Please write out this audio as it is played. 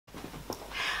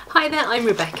Hi there, I'm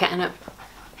Rebecca and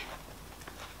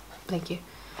thank you.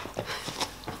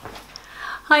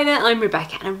 Hi there, I'm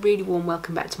Rebecca and a really warm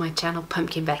welcome back to my channel,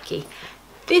 PumpkinBecki.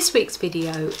 This week's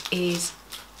video is...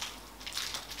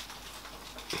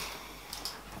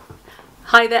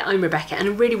 Hi there, I'm Rebecca and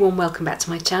a really warm welcome back to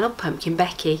my channel,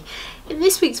 PumpkinBecki. In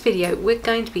this week's video, we're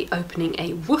going to be opening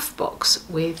a Woof Box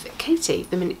with Katie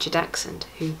the Miniature Dachshund,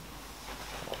 who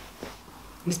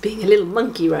is being a little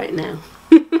monkey right now.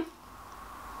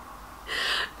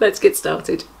 Let's get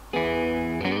started.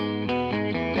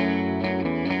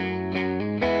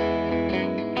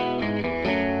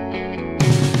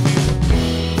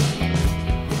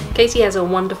 Katie has a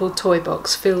wonderful toy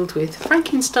box filled with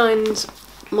Frankenstein's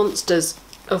monsters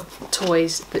of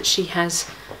toys that she has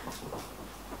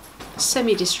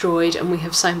semi-destroyed and we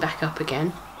have sewn back up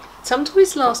again. Some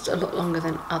toys last a lot longer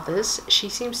than others. She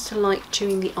seems to like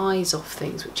chewing the eyes off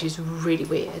things, which is really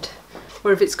weird.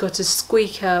 Or if it's got a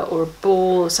squeaker or a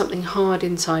ball or something hard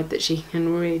inside that she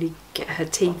can really get her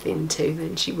teeth into,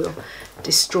 then she will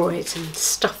destroy it, and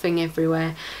stuffing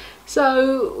everywhere.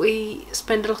 So we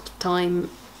spend a lot of time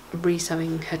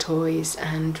resewing her toys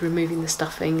and removing the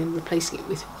stuffing and replacing it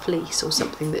with fleece or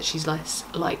something that she's less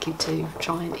likely to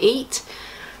try and eat.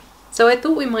 So I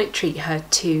thought we might treat her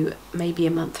to maybe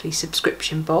a monthly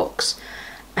subscription box,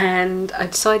 and I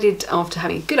decided after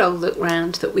having a good old look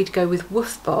round that we'd go with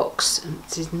Woof Box. And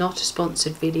this is not a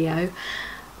sponsored video.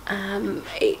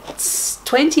 It's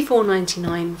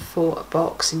 $24.99 for a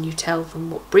box, and you tell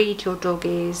them what breed your dog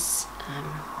is,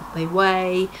 what they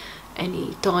weigh,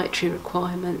 any dietary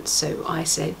requirements. So I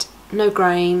said no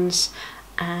grains,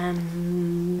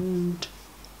 and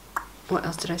what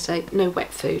else did I say? No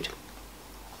wet food,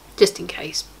 just in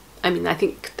case. I mean, I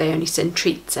think they only send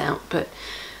treats out, but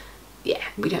yeah,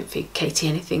 we don't feed Katie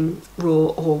anything raw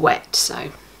or wet, so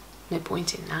no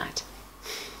point in that.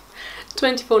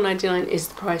 $24.99 is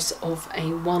the price of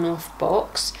a one-off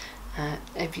box.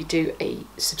 If you do a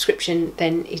subscription,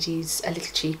 then it is a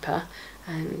little cheaper,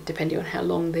 and depending on how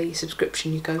long the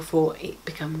subscription you go for, it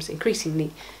becomes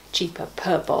increasingly cheaper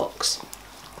per box.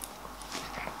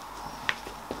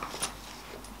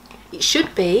 It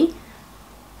should be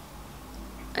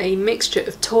a mixture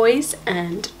of toys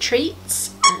and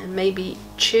treats and maybe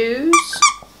chews.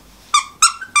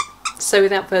 So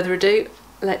without further ado,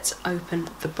 let's open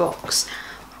the box.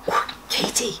 Oh,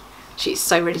 Katie, she's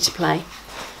so ready to play.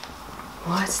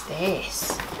 What's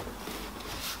this?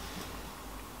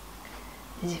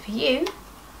 Is it for you?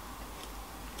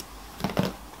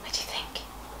 What do you think?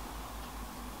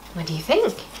 What do you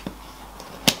think?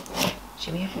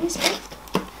 Should we open this bit?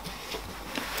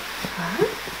 Huh?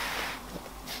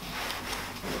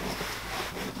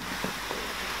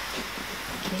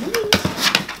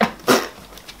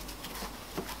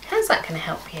 How's that going to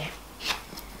help you?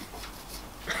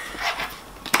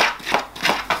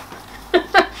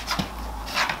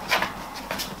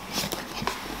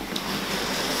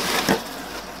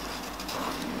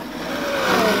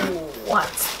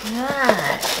 What's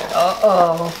that?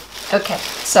 Uh-oh. Okay,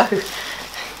 so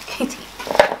Katie.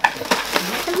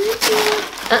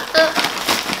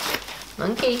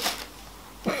 Monkey.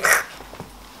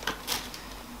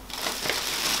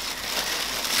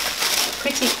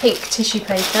 Pretty pink tissue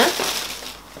paper.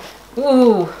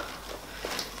 Ooh.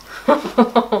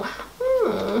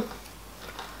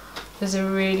 There's a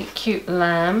really cute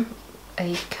lamb,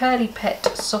 a curly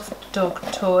pet soft dog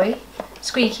toy,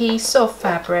 squeaky soft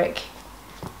fabric,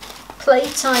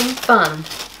 playtime fun.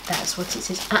 That's what it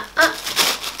says.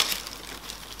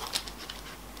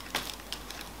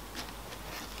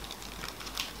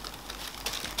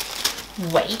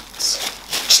 Wait.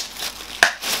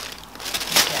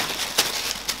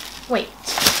 Wait.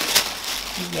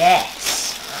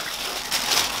 Yes.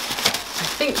 I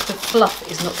think the fluff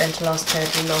is not going to last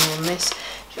terribly long on this.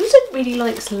 She also really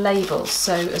likes labels,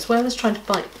 so as well as trying to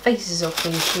bite faces off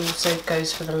things, she also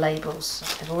goes for the labels.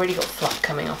 I've already got fluff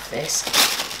coming off this.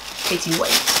 Katie,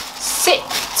 wait. Sit.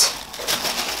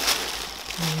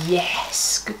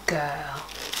 Yes, good girl.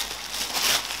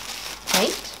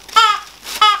 Wait.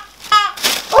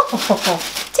 Oh,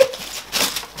 take it.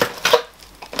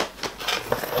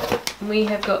 We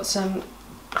have got some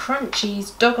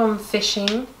Crunchies Dog on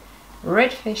Fishing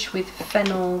Redfish with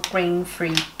fennel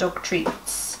grain-free dog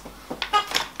treats.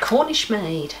 Cornish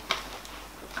made.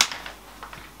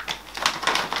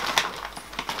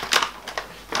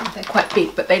 Oh, they're quite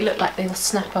big, but they look like they'll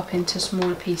snap up into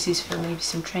smaller pieces for maybe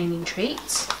some training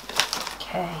treats.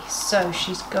 Okay, so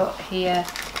she's got here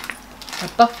a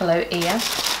buffalo ear.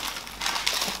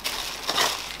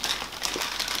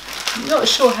 I'm not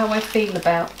sure how I feel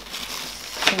about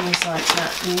things like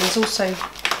that. And there's also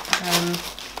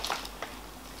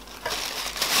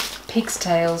pig's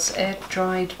tails, air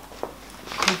dried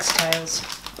pig's tails.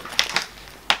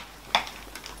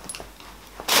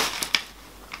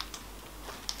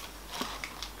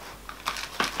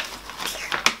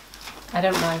 I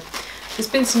don't know. There's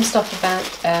been some stuff about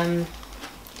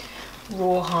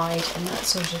rawhide and that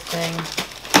sort of thing.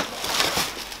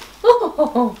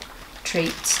 Oh,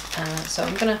 treats. So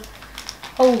I'm gonna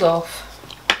hold off.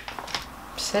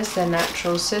 Says they're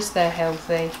natural, says they're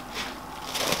healthy.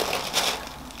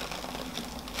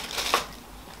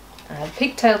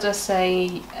 Pigtail does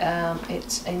say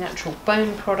it's a natural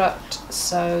bone product,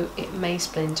 so it may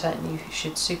splinter and you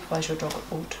should supervise your dog at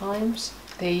all times.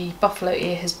 The buffalo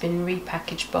ear has been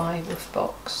repackaged by Woof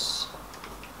Box.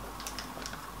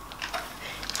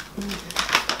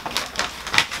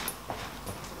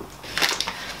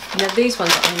 Now these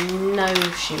ones I know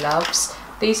she loves.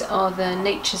 These are the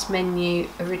Nature's Menu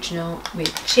original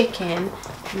with chicken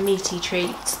meaty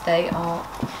treats. They are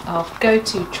our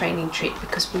go-to training treat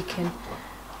because we can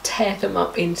tear them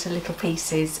up into little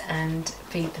pieces and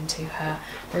feed them to her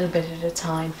a little bit at a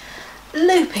time.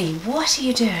 Loopy, what are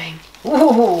you doing?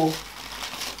 Ooh,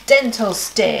 dental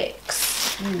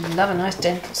sticks. Love a nice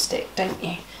dental stick, don't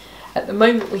you? At the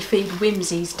moment we feed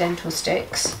Whimsy's dental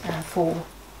sticks for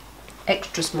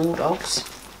extra small dogs,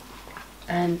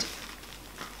 and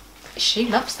she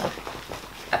loves them,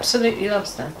 absolutely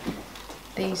loves them.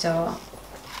 These are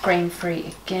grain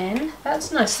free again.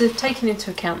 That's nice. They've taken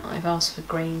into account that I've asked for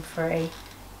grain free.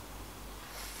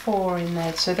 4 in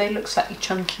there, so they look slightly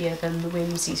chunkier than the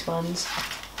Whimsy's ones.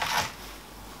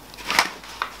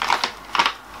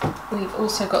 We've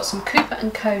also got some Cooper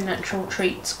 & Co natural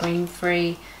treats, grain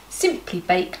free, simply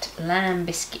baked lamb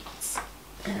biscuits,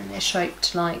 and they're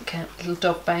shaped like little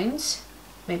dog bones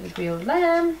made with real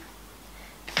lamb,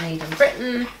 made in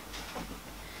Britain,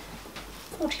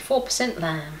 44%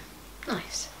 lamb.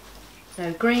 Nice.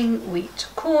 No grain, wheat,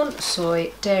 corn,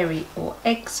 soy, dairy or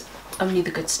eggs, only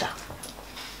the good stuff.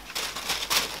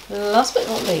 Last but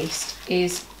not least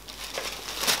is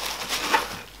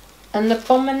an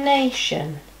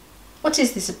abomination. What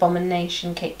is this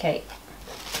abomination, Kate?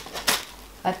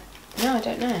 No, I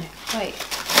don't know. Wait.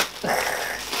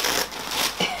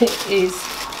 It is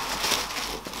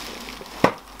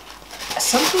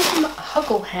something from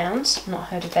Huggle Hounds. Not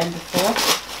heard of them before.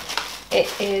 It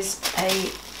is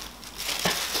a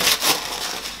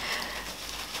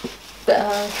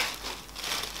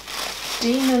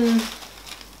demon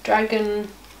dragon.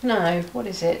 No, what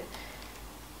is it?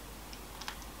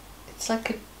 It's like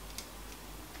a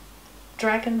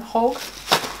dragon hog.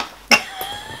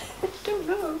 I don't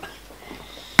know.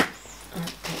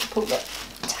 Okay, pull the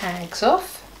tags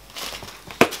off.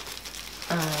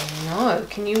 Oh no,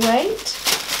 can you wait?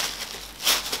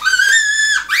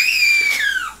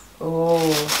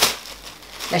 Oh.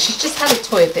 Now she's just had a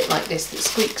toy a bit like this that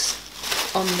squeaks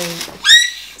on the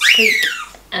squeak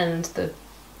and the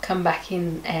come back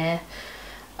in air.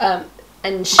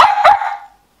 And she,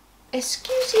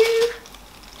 excuse you,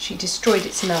 she destroyed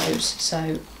its nose,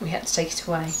 so we had to take it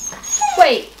away.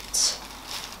 Wait.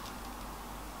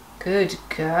 Good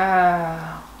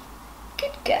girl.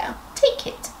 Good girl. Take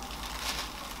it.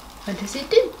 What does it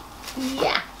do?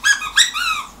 Yeah.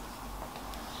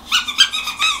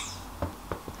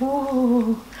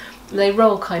 Ooh. They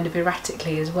roll kind of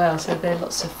erratically as well, so they're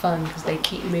lots of fun because they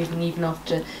keep moving even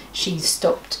after she's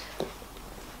stopped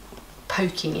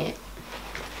poking it.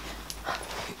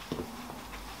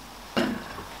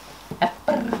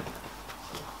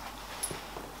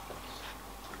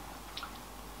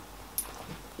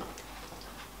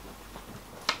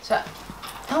 So,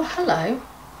 oh hello.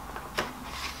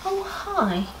 Oh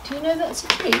hi, do you know that's a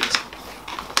treat?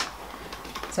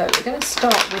 So we're going to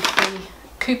start with the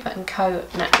Cooper & Co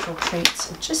natural treats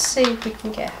and just see if we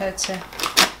can get her to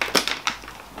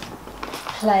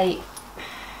play.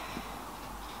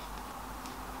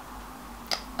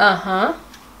 Uh-huh.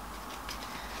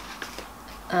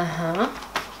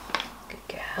 Good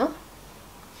girl.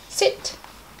 Sit.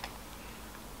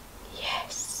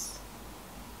 Yes.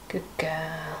 Good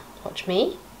girl. Watch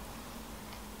me.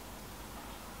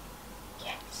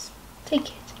 Yes. Take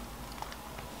it.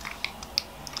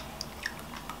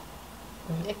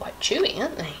 They're quite chewy,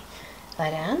 aren't they?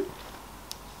 Lie down.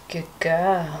 Good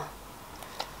girl.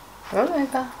 Roll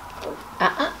over.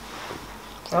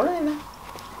 Roll over.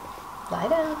 Lie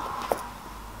down.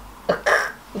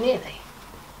 Nearly.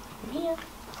 Come here.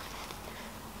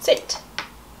 Sit.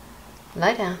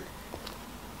 Lie down.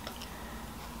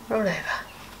 Roll over.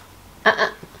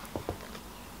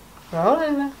 Roll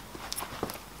over.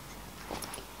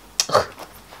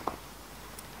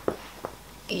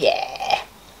 Yeah.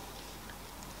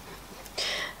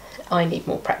 I need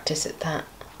more practice at that.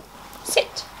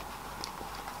 Sit.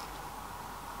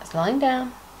 That's lying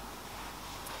down.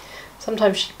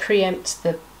 Sometimes she preempts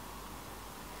the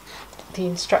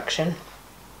instruction.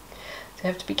 So you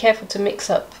have to be careful to mix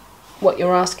up what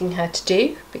you're asking her to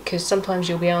do, because sometimes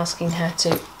you'll be asking her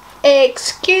to,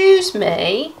 excuse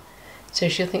me. So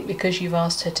she'll think because you've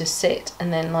asked her to sit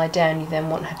and then lie down, you then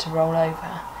want her to roll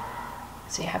over.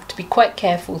 So you have to be quite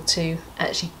careful to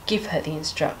actually give her the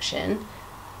instruction,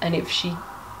 and if she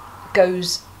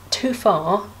goes too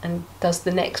far and does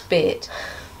the next bit,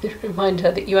 remind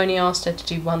her that you only asked her to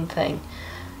do one thing.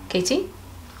 Katie,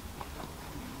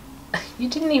 you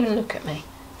didn't even look at me.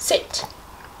 Sit.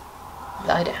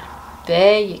 Lie down.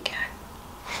 There you go.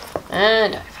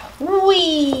 And over.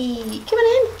 Whee! Come on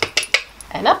in.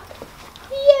 And up.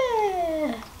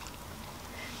 Yeah.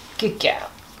 Good girl.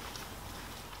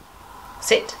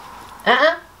 Sit.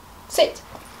 Sit.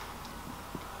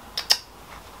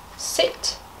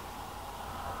 Sit.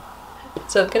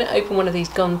 So I'm going to open one of these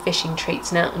gone fishing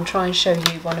treats now and try and show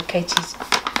you one of Katie's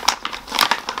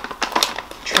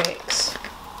tricks,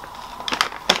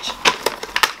 which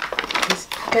is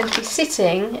going to be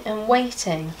sitting and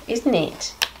waiting, isn't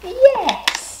it?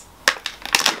 Yes!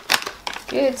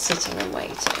 Good sitting and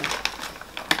waiting.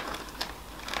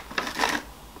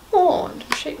 Oh,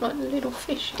 they're shaped like little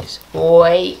fishes.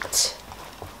 Wait!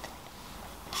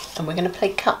 And we're going to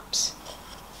play cups.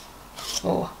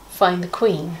 Or find the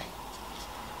queen.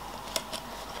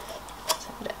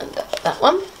 Under that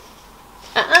one.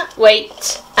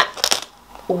 Wait.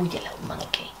 Oh, you little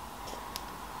monkey.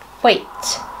 Wait.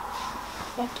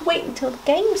 You have to wait until the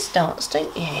game starts,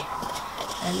 don't you?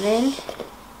 And then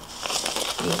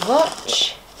you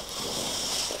watch.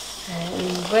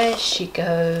 And where she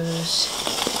goes,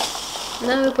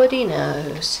 nobody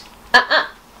knows.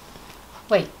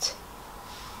 Wait.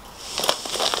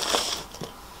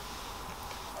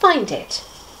 Find it.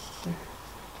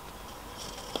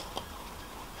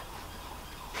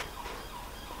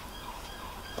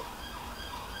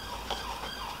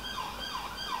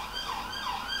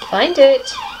 Find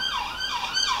it.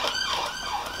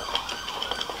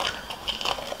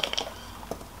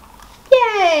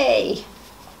 Yay!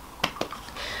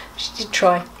 She did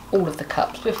try all of the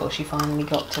cups before she finally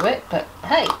got to it, but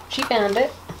hey, she found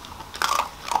it.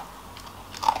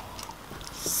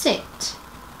 Sit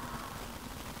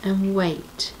and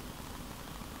wait.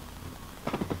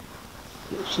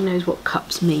 She knows what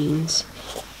cups means.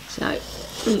 So,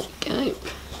 there you go.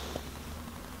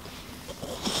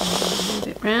 Move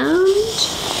it round.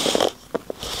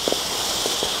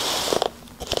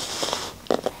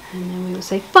 And then we will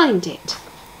say, find it.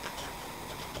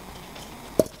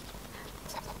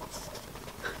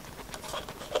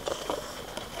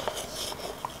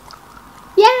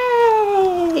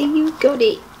 Yay! You got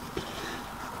it.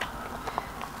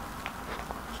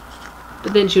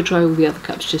 But then she'll try all the other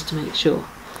cups just to make sure.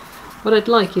 What I'd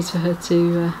like is for her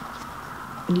to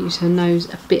use her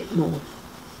nose a bit more.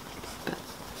 But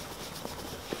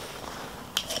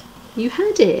you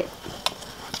had it.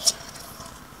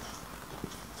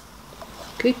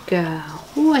 Good girl.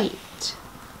 Wait.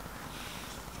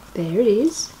 There it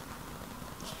is.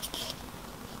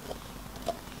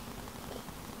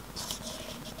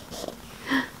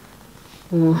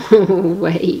 Oh,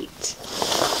 wait.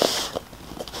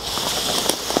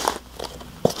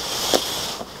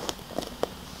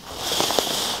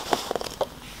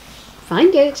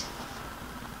 Find it.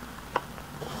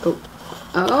 Oh,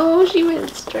 oh, she went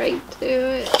straight to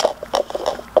it.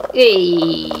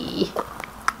 Hey.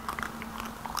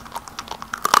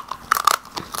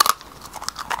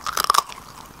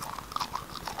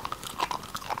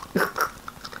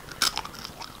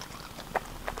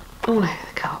 All over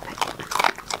the carpet.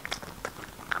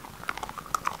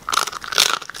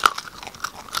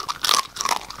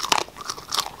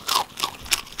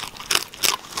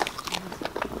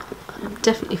 I'm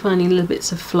definitely finding little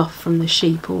bits of fluff from the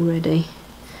sheep already.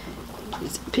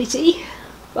 It's a pity,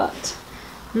 but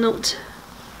not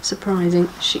surprising.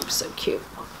 The sheep's so cute.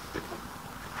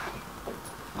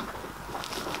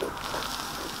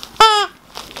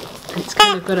 It's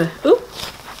kind of got a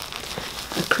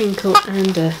crinkle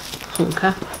and a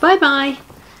honker. Bye bye.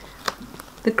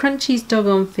 The Crunchies Dog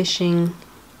on Fishing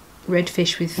red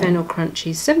fish with fennel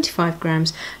crunchies, 75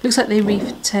 grams. Looks like they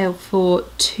retail for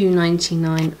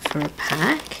 $2.99 for a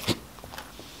pack.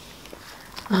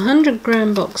 A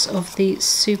 100-gram box of the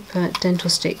super dental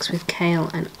sticks with kale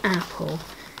and apple.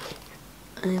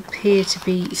 They appear to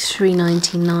be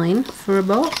 $3.99 for a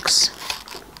box.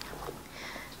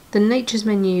 The Nature's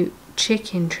Menu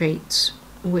chicken treats,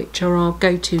 which are our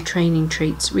go-to training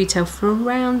treats, retail for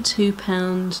around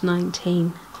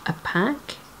 £2.19 a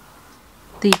pack.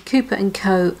 The Cooper &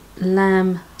 Co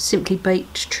lamb simply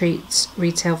baked treats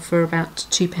retail for about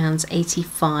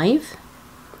 £2.85.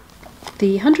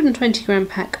 The 120 gram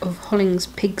pack of Hollings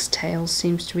Pig's Tails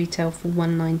seems to retail for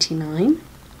 £1.99.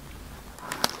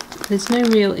 There's no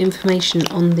real information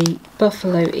on the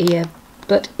buffalo ear,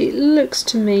 but it looks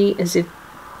to me as if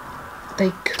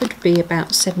they could be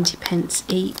about 70 pence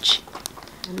each.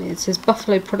 And it says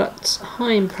buffalo products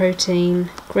high in protein,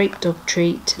 great dog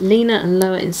treat, leaner and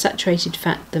lower in saturated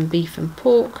fat than beef and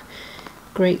pork,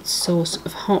 great source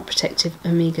of heart protective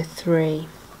omega-3.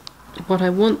 What I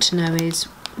want to know is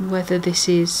whether this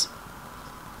is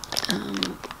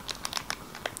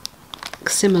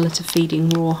similar to feeding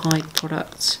rawhide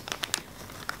products,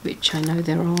 which I know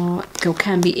there are or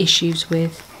can be issues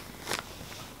with.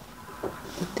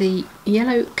 The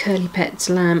yellow Curly Pets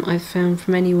lamb I've found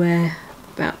from anywhere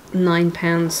about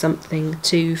 £9 something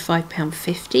to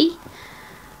 £5.50.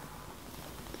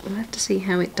 We'll have to see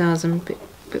how it does. I'm a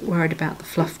bit worried about the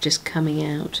fluff just coming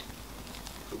out.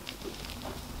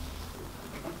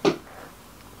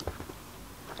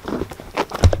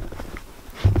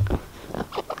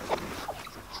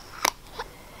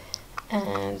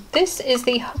 And this is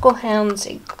the Hugglehound's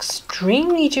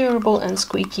extremely durable and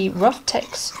squeaky Rough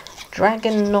Tex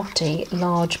Dragon Knotty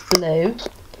Large Blue,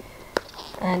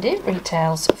 and it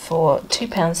retails for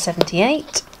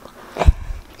 £2.78. And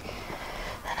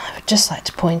I would just like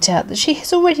to point out that she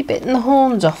has already bitten the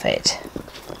horns off it.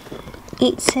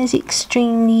 It says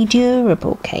extremely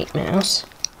durable, Kate Mouse.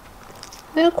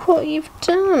 Look what you've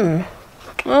done.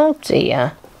 Oh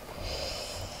dear.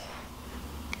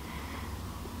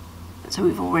 So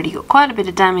we've already got quite a bit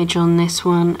of damage on this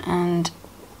one, and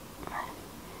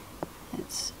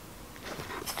it's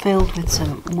filled with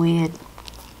some weird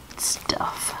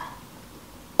stuff.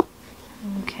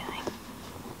 Okay.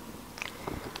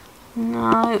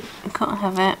 No, I can't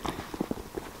have it.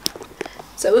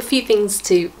 So a few things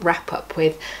to wrap up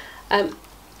with.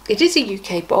 It is a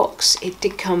UK box. It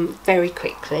did come very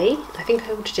quickly. I think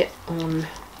I ordered it on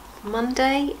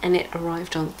Monday and it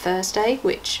arrived on Thursday,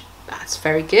 which that's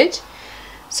very good.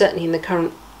 Certainly in the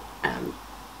current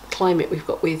climate we've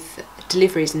got with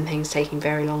deliveries and things taking a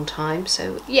very long time,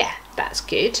 so yeah, that's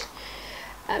good.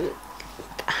 I'm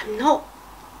not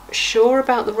sure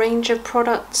about the range of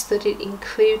products that it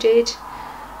included.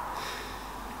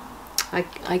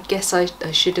 I guess I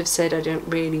should have said I don't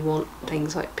really want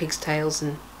things like pig's tails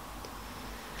and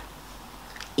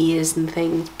ears and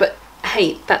things, but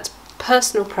hey, that's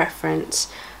personal preference.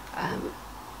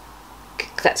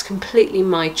 That's completely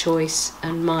my choice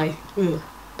and my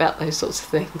about those sorts of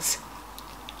things.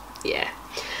 Yeah.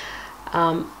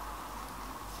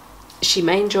 She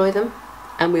may enjoy them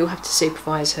and we'll have to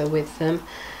supervise her with them.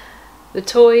 The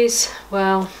toys,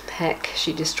 well, heck,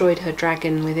 she destroyed her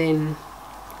dragon within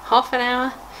half an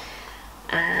hour,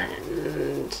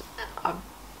 and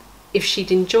if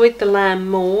she'd enjoyed the lamb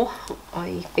more,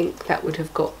 I think that would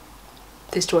have got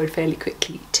destroyed fairly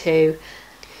quickly too.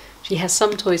 She has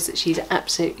some toys that she's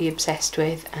absolutely obsessed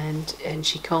with and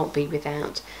she can't be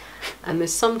without, and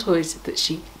there's some toys that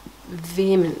she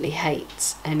vehemently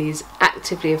hates and is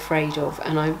actively afraid of,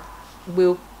 and I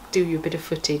will do you a bit of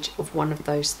footage of one of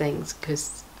those things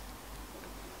because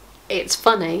it's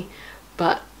funny,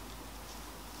 but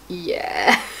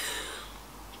yeah.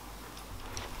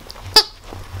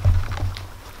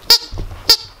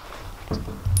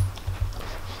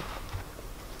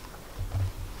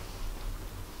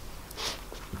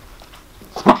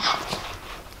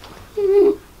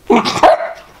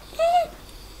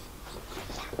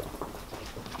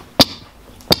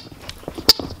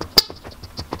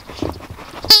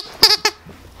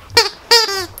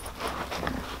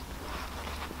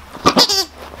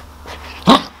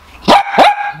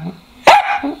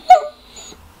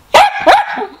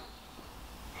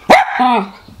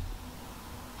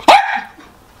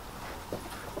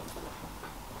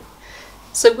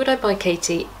 So would I buy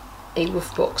Katie a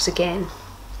Woof Box again?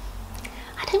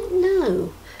 I don't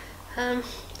know.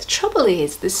 The trouble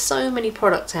is there's so many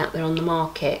products out there on the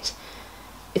market.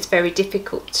 It's very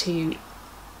difficult to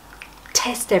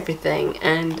test everything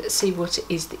and see what it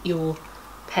is that your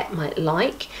pet might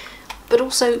like. But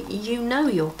also you know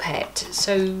your pet,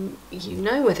 so you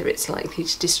know whether it's likely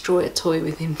to destroy a toy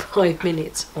within 5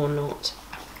 minutes or not.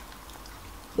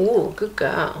 Oh, good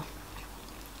girl.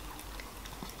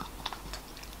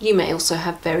 You may also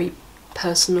have very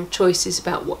personal choices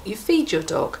about what you feed your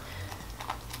dog.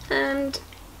 And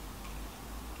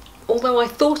although I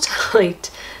thought I'd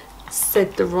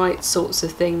said the right sorts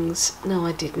of things, no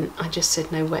I didn't. I just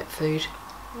said no wet food.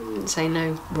 I didn't say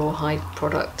no rawhide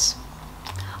products.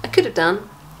 I could have done,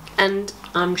 and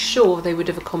I'm sure they would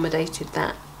have accommodated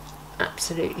that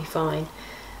absolutely fine.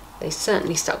 They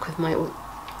certainly stuck with my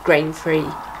grain-free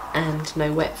and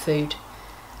no wet food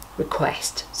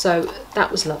request, so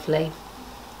that was lovely.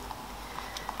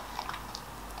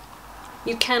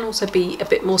 You can also be a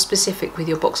bit more specific with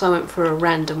your box. I went for a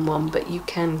random one, but you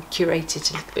can curate it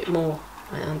a little bit more,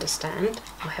 I understand.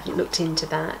 I haven't looked into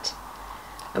that,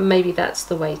 and maybe that's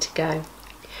the way to go.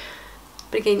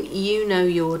 But again, you know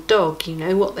your dog, you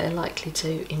know what they're likely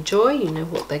to enjoy, you know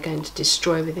what they're going to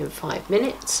destroy within 5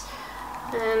 minutes,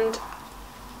 and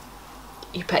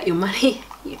you bet your money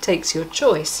it takes your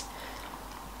choice.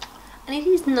 And it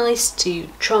is nice to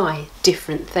try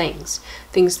different things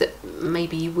that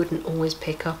maybe you wouldn't always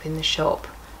pick up in the shop.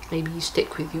 Maybe you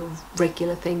stick with your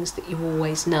regular things that you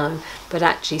always know, but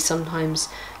actually sometimes,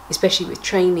 especially with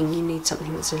training, you need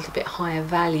something that's a little bit higher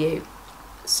value.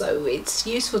 So it's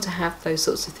useful to have those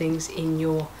sorts of things in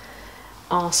your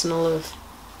arsenal of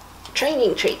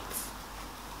training treats,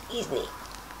 isn't it?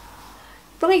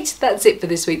 Right, that's it for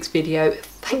this week's video.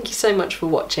 Thank you so much for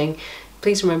watching.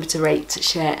 Please remember to rate,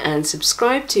 share and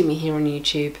subscribe to me here on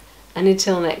YouTube. And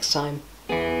until next time,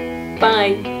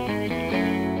 bye!